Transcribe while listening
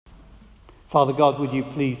Father God, would you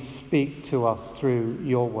please speak to us through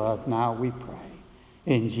your word now, we pray.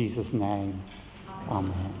 In Jesus' name,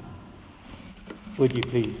 amen. Would you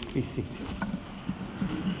please be seated?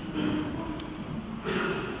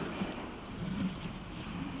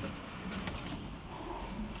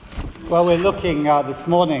 Well, we're looking this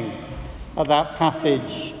morning at that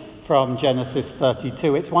passage from Genesis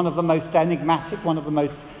 32. It's one of the most enigmatic, one of the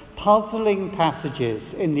most puzzling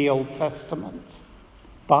passages in the Old Testament.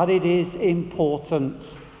 But it is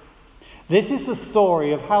important. This is the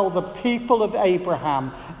story of how the people of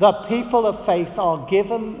Abraham, the people of faith, are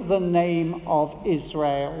given the name of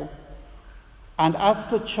Israel. And as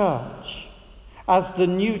the church, as the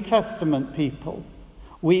New Testament people,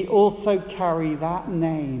 we also carry that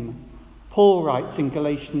name. Paul writes in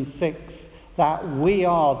Galatians 6 that we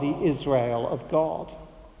are the Israel of God.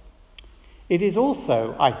 It is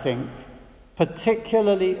also, I think,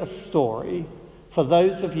 particularly a story for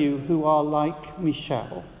those of you who are like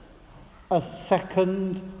Michelle, a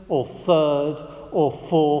second or third or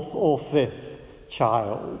fourth or fifth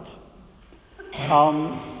child.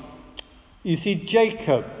 You see,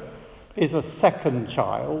 Jacob is a second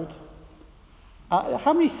child.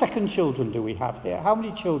 How many second children do we have here? How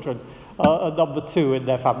many children are number two in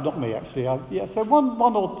their family? Not me, actually. So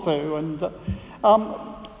one or two. And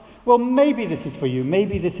well, maybe this is for you,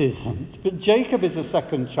 maybe this isn't. But Jacob is a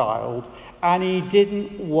second child, and he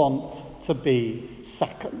didn't want to be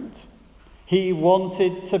second. He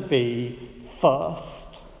wanted to be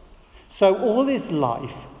first. So all his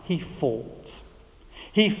life, he fought.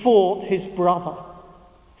 He fought his brother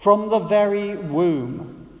from the very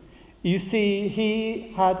womb. You see,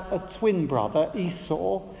 he had a twin brother,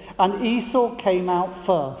 Esau, and Esau came out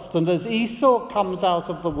first. And as Esau comes out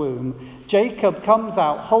of the womb, Jacob comes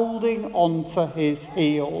out holding onto his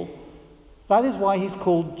heel. That is why he's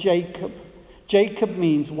called Jacob. Jacob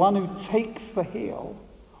means one who takes the heel,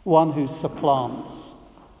 one who supplants.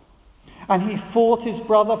 And he fought his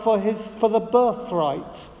brother for the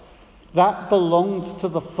birthright. That belonged to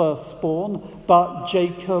the firstborn, but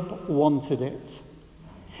Jacob wanted it.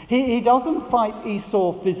 He doesn't fight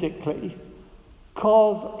Esau physically,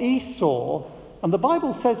 because Esau, and the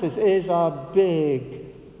Bible says this, is a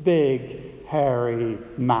big, hairy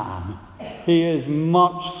man. He is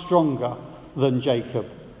much stronger than Jacob.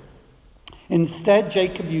 Instead,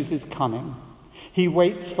 Jacob uses cunning. He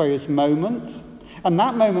waits for his moment, and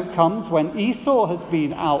that moment comes when Esau has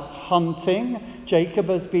been out hunting, Jacob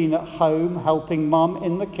has been at home helping Mum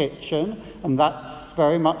in the kitchen, and that's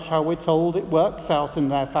very much how we're told it works out in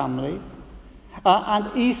their family.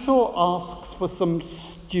 And Esau asks for some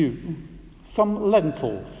stew, some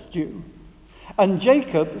lentil stew. And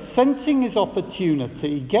Jacob, sensing his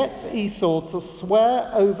opportunity, gets Esau to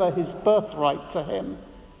swear over his birthright to him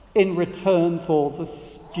in return for the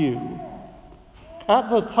stew. At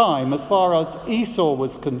the time, as far as Esau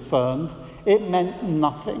was concerned, it meant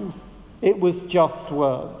nothing. It was just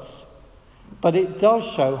words. But it does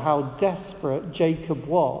show how desperate Jacob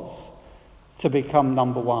was to become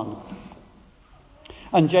number one.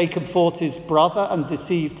 And Jacob fought his brother and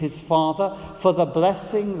deceived his father for the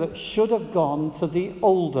blessing that should have gone to the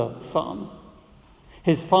older son.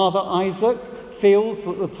 His father Isaac feels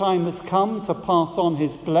that the time has come to pass on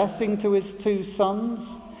his blessing to his two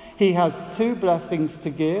sons. He has two blessings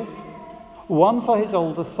to give, one for his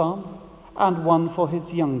older son and one for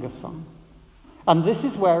his younger son. And this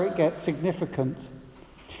is where it gets significant.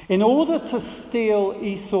 In order to steal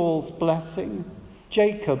Esau's blessing,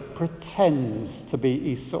 Jacob pretends to be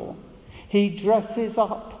Esau. He dresses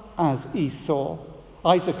up as Esau.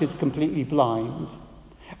 Isaac is completely blind.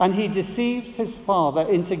 And he deceives his father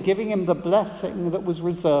into giving him the blessing that was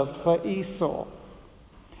reserved for Esau.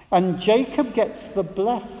 And Jacob gets the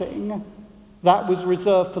blessing that was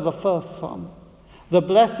reserved for the first son. The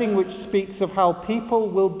blessing which speaks of how people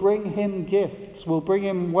will bring him gifts, will bring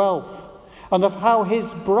him wealth, and of how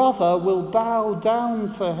his brother will bow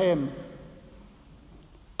down to him.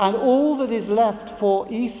 And all that is left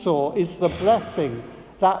for Esau is the blessing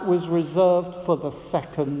that was reserved for the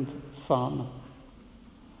second son.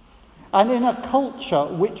 And in a culture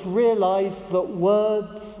which realized that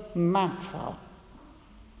words matter,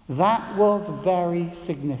 that was very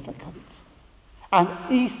significant. And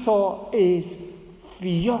Esau is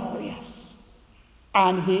furious.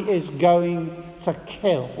 And he is going to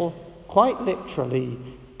kill, quite literally,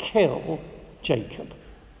 kill Jacob.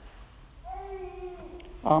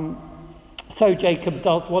 So Jacob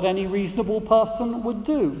does what any reasonable person would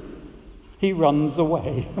do. He runs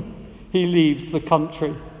away. He leaves the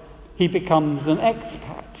country. He becomes an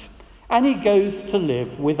expat. And he goes to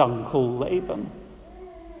live with Uncle Laban.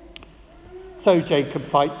 So Jacob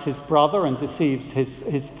fights his brother and deceives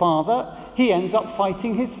his father. He ends up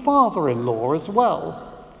fighting his father-in-law as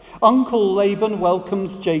well. Uncle Laban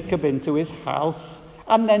welcomes Jacob into his house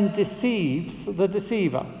and then deceives the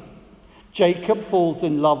deceiver. Jacob falls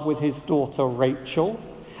in love with his daughter Rachel,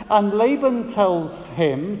 and Laban tells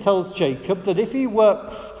Jacob that if he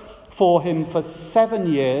works for him for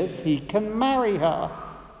 7 years, he can marry her.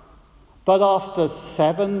 But after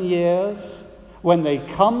 7 years, when they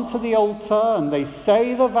come to the altar and they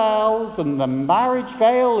say the vows and the marriage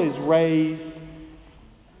veil is raised,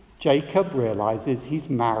 Jacob realizes he's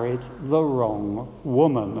married the wrong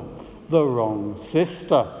woman, the wrong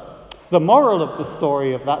sister. The moral of the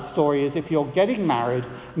story of that story is if you're getting married,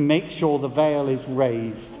 make sure the veil is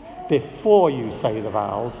raised before you say the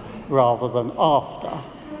vows rather than after.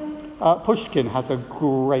 Pushkin has a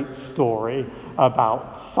great story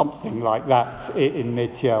about something like that in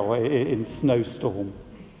Meteor, in Snowstorm.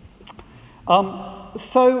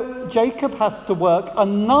 So Jacob has to work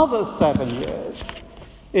another 7 years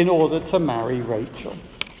in order to marry Rachel.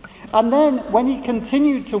 And then when he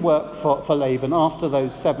continued to work for Laban after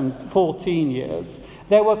those 14 years,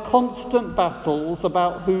 there were constant battles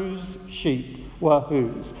about whose sheep were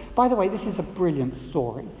whose. By the way, this is a brilliant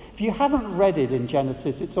story. If you haven't read it in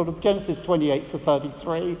Genesis, it's sort of Genesis 28 to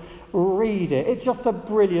 33, read it. It's just a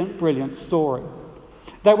brilliant, brilliant story.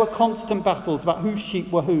 There were constant battles about whose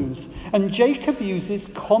sheep were whose. And Jacob uses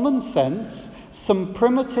common sense, some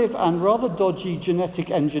primitive and rather dodgy genetic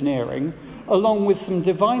engineering, along with some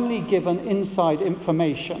divinely given inside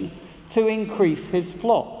information to increase his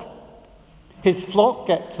flock. His flock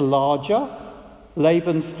gets larger,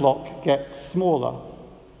 Laban's flock gets smaller.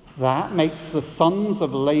 That makes the sons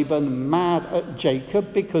of Laban mad at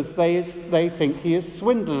Jacob because they think he is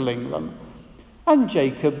swindling them. And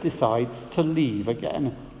Jacob decides to leave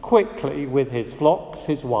again, quickly, with his flocks,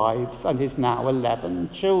 his wives, and his now 11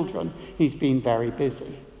 children. He's been very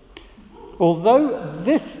busy. Although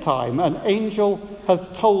this time an angel has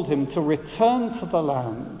told him to return to the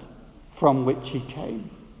land from which he came.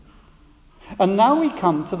 And now we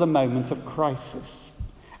come to the moment of crisis.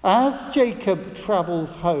 As Jacob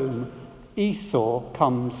travels home, Esau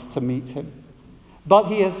comes to meet him. But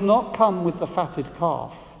he has not come with the fatted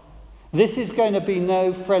calf. This is going to be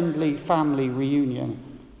no friendly family reunion.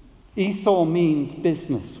 Esau means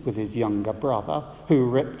business with his younger brother, who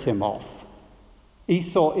ripped him off.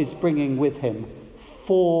 Esau is bringing with him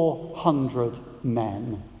 400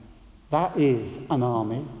 men. That is an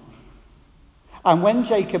army. And when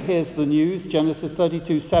Jacob hears the news, Genesis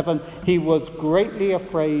 32:7, he was greatly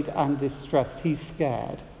afraid and distressed. He's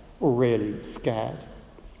scared, really scared.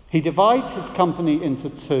 He divides his company into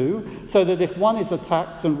two, so that if one is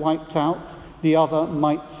attacked and wiped out, the other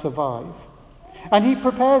might survive. And he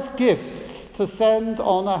prepares gifts to send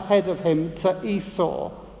on ahead of him to Esau.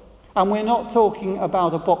 And we're not talking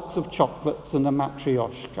about a box of chocolates and a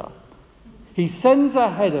matryoshka. He sends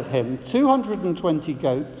ahead of him 220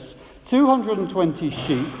 goats, 220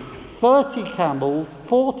 sheep, 30 camels,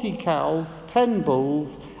 40 cows, 10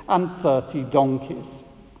 bulls, and 30 donkeys.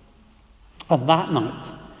 And that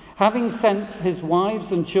night, having sent his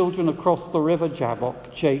wives and children across the river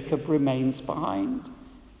Jabbok, Jacob remains behind.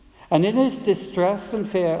 And in his distress and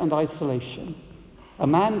fear and isolation, a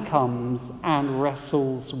man comes and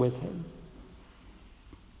wrestles with him.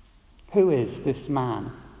 Who is this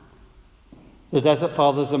man? The Desert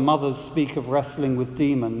Fathers and Mothers speak of wrestling with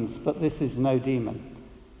demons, but this is no demon.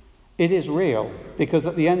 It is real, because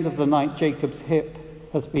at the end of the night, Jacob's hip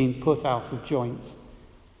has been put out of joint.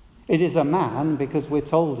 It is a man, because we're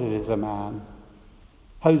told it is a man.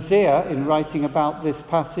 Hosea, in writing about this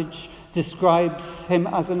passage, describes him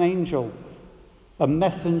as an angel, a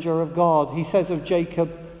messenger of God. He says of Jacob,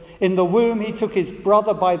 in the womb he took his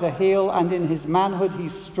brother by the heel, and in his manhood he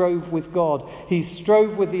strove with God. He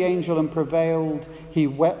strove with the angel and prevailed. He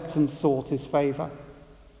wept and sought his favor.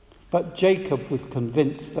 But Jacob was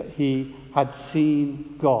convinced that he had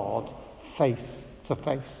seen God face to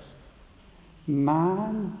face.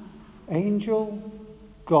 Man, angel,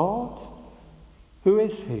 God? Who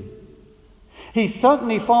is he? He's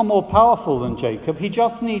certainly far more powerful than Jacob. He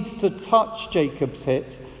just needs to touch Jacob's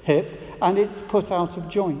hip and it's put out of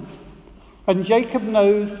joint. And Jacob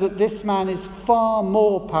knows that this man is far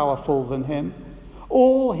more powerful than him.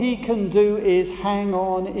 All he can do is hang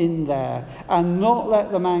on in there and not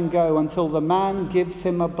let the man go until the man gives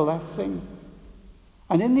him a blessing.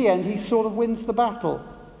 And in the end, he sort of wins the battle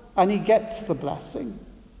and he gets the blessing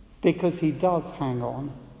because he does hang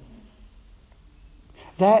on.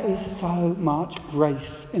 There is so much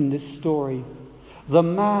grace in this story. The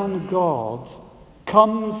man God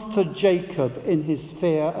comes to Jacob in his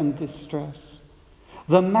fear and distress.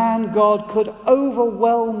 The man God could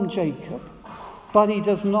overwhelm Jacob, but he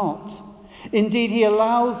does not. Indeed, he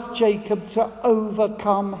allows Jacob to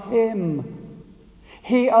overcome him.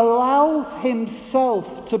 He allows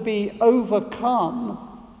himself to be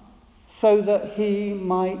overcome so that he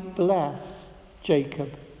might bless Jacob.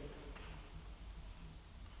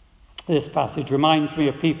 This passage reminds me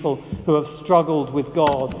of people who have struggled with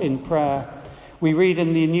God in prayer. We read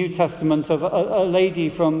in the New Testament of a lady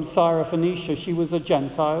from Syrophoenicia. She was a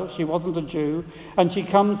Gentile, she wasn't a Jew, and she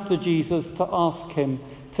comes to Jesus to ask him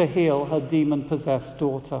to heal her demon-possessed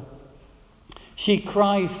daughter. She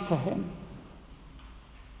cries to him.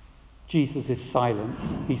 Jesus is silent.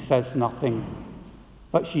 He says nothing,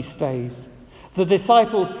 but she stays. The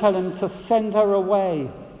disciples tell him to send her away.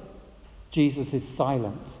 Jesus is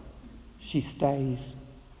silent. She stays.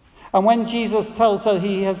 And when Jesus tells her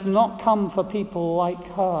he has not come for people like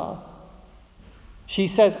her, she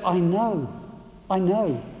says, I know,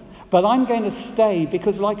 but I'm going to stay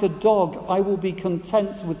because like a dog, I will be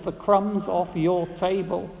content with the crumbs off your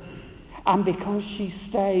table. And because she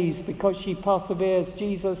stays, because she perseveres,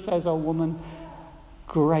 Jesus says, oh woman,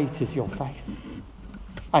 great is your faith.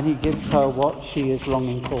 And he gives her what she is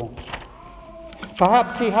longing for.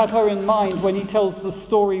 Perhaps he had her in mind when he tells the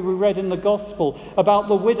story we read in the Gospel about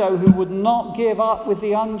the widow who would not give up with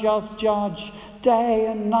the unjust judge. Day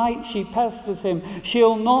and night she pesters him.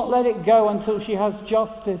 She'll not let it go until she has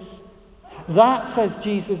justice. That, says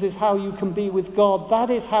Jesus, is how you can be with God.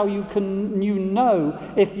 That is how you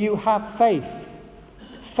know if you have faith.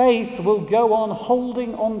 Faith will go on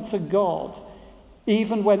holding on to God,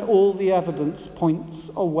 even when all the evidence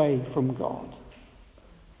points away from God.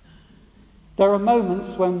 There are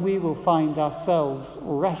moments when we will find ourselves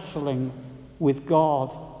wrestling with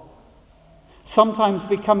God. Sometimes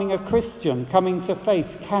becoming a Christian, coming to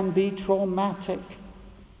faith, can be traumatic.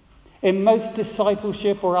 In most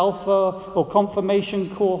discipleship or alpha or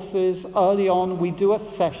confirmation courses early on, we do a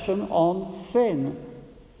session on sin.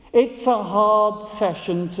 It's a hard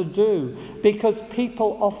session to do because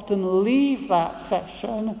people often leave that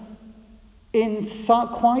session in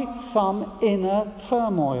quite some inner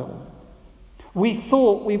turmoil. We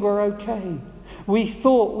thought we were okay. We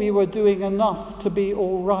thought we were doing enough to be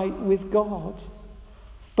all right with God.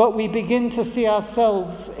 But we begin to see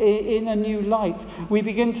ourselves in a new light. We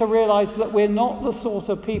begin to realize that we're not the sort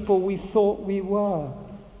of people we thought we were.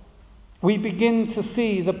 We begin to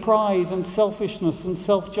see the pride and selfishness and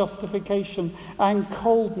self-justification and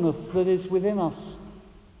coldness that is within us.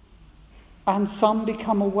 And some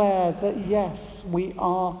become aware that, yes, we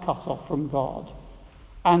are cut off from God.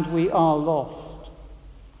 And we are lost.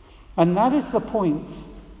 And that is the point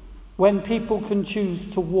when people can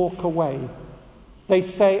choose to walk away. They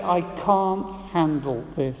say, I can't handle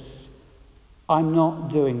this. I'm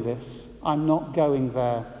not doing this. I'm not going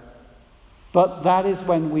there. But that is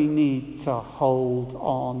when we need to hold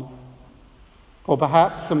on. Or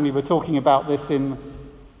perhaps, and we were talking about this in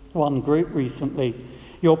one group recently,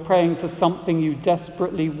 you're praying for something you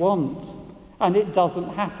desperately want and it doesn't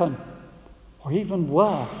happen. Or even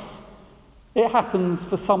worse, it happens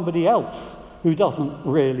for somebody else who doesn't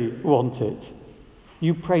really want it.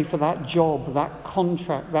 You pray for that job, that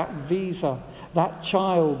contract, that visa, that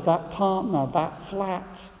child, that partner, that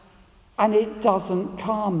flat, and it doesn't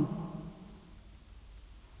come.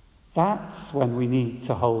 That's when we need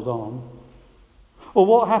to hold on. Or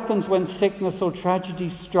what happens when sickness or tragedy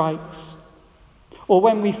strikes? Or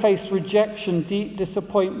when we face rejection, deep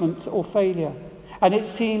disappointment, or failure? And it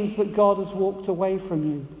seems that God has walked away from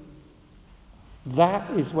you.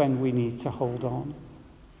 That is when we need to hold on.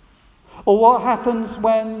 Or what happens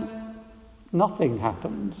when nothing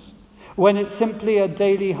happens? When it's simply a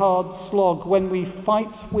daily hard slog, when we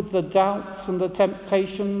fight with the doubts and the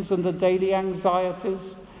temptations and the daily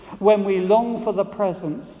anxieties, when we long for the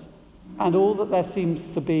presence and all that there seems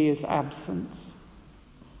to be is absence.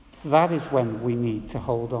 That is when we need to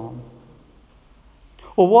hold on.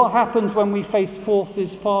 Or what happens when we face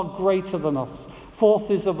forces far greater than us,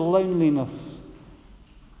 forces of loneliness,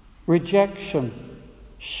 rejection,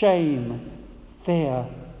 shame, fear,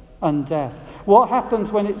 and death? What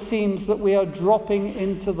happens when it seems that we are dropping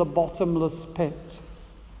into the bottomless pit?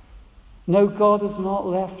 No, God has not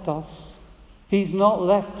left us. He's not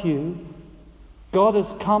left you. God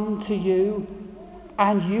has come to you,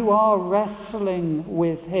 and you are wrestling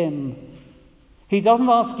with him. He doesn't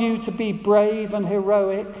ask you to be brave and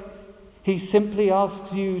heroic. He simply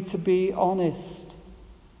asks you to be honest,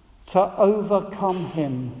 to overcome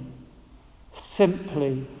him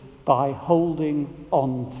simply by holding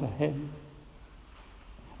on to him.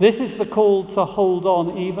 This is the call to hold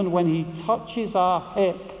on even when he touches our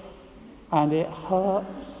hip and it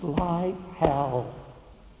hurts like hell.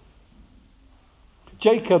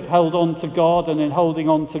 Jacob held on to God, and in holding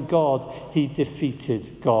on to God, he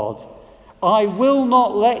defeated God. I will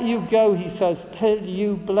not let you go, he says, till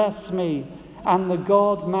you bless me. And the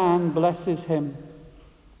God-man blesses him.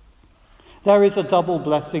 There is a double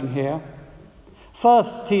blessing here.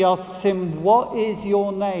 First, he asks him, what is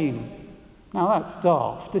your name? Now that's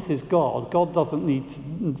daft. This is God. God doesn't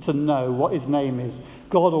need to know what his name is.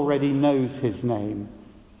 God already knows his name.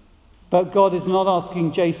 But God is not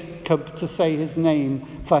asking Jacob to say his name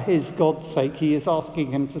for his God's sake. He is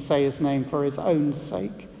asking him to say his name for his own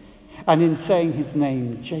sake. And in saying his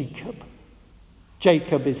name,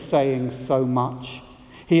 Jacob is saying so much.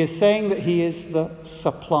 He is saying that he is the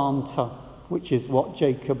supplanter, which is what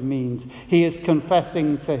Jacob means. He is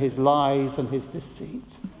confessing to his lies and his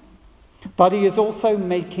deceit. But he is also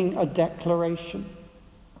making a declaration.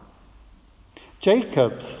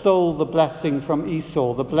 Jacob stole the blessing from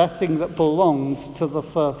Esau, the blessing that belonged to the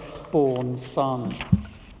firstborn son.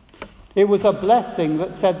 It was a blessing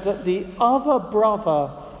that said that the other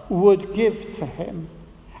brother would give to him,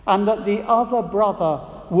 and that the other brother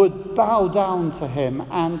would bow down to him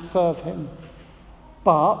and serve him.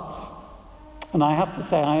 But, and I have to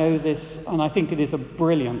say I owe this, and I think it is a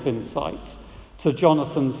brilliant insight, to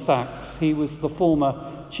Jonathan Sacks. He was the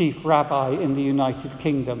former chief rabbi in the United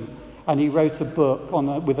Kingdom, and he wrote a book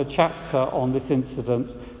with a chapter on this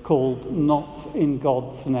incident called Not in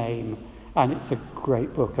God's Name, and it's a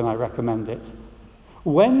great book and I recommend it.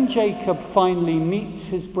 When Jacob finally meets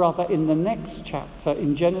his brother in the next chapter,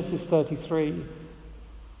 in Genesis 33,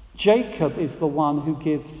 Jacob is the one who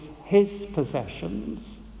gives his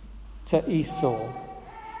possessions to Esau.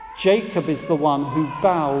 Jacob is the one who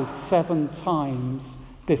bows 7 times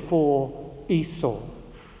before Esau.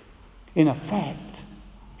 In effect,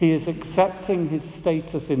 he is accepting his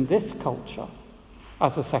status in this culture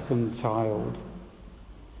as a second child.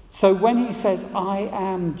 So when he says, I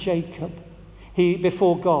am Jacob,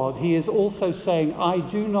 before God, he is also saying, I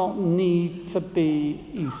do not need to be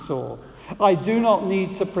Esau. I do not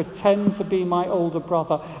need to pretend to be my older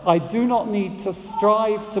brother. I do not need to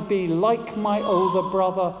strive to be like my older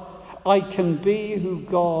brother. I can be who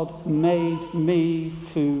God made me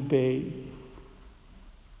to be.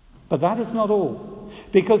 But that is not all,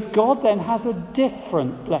 because God then has a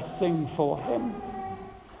different blessing for him.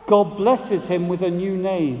 God blesses him with a new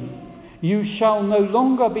name. You shall no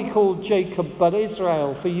longer be called Jacob, but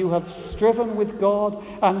Israel, for you have striven with God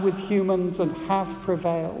and with humans and have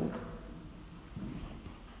prevailed.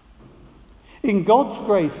 In God's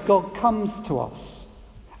grace, God comes to us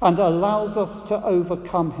and allows us to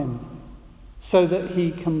overcome him so that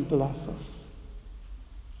he can bless us.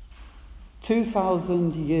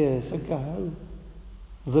 2,000 years ago,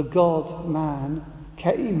 the God-man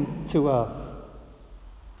came to earth.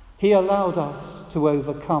 He allowed us to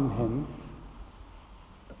overcome him,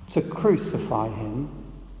 to crucify him,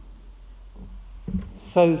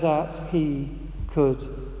 so that he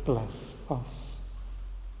could bless us.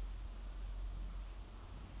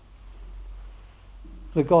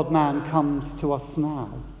 The God-man comes to us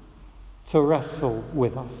now to wrestle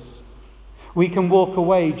with us. We can walk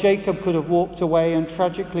away. Jacob could have walked away, and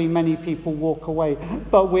tragically many people walk away.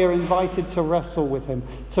 But we're invited to wrestle with him,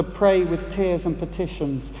 to pray with tears and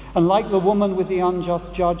petitions, and like the woman with the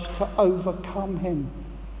unjust judge, to overcome him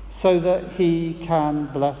so that he can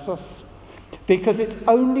bless us. Because it's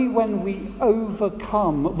only when we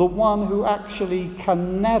overcome the one who actually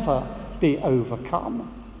can never be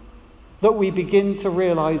overcome that we begin to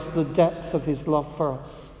realize the depth of his love for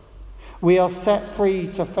us. We are set free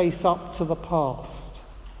to face up to the past,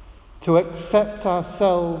 to accept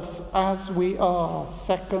ourselves as we are,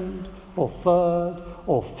 second or third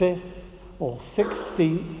or fifth or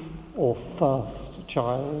 16th or first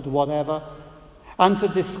child, whatever, and to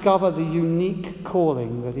discover the unique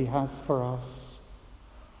calling that he has for us.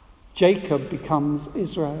 Jacob becomes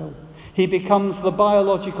Israel. He becomes the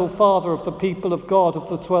biological father of the people of God, of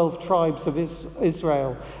the 12 tribes of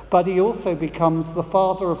Israel. But he also becomes the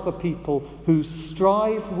father of the people who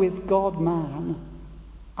strive with God-man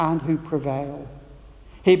and who prevail.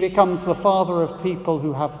 He becomes the father of people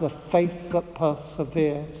who have the faith that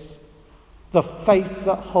perseveres, the faith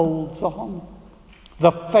that holds on,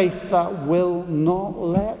 the faith that will not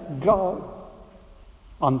let go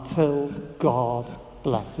until God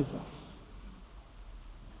blesses us.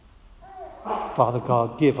 Father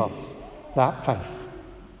God, give us that faith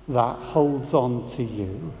that holds on to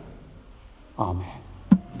you. Amen.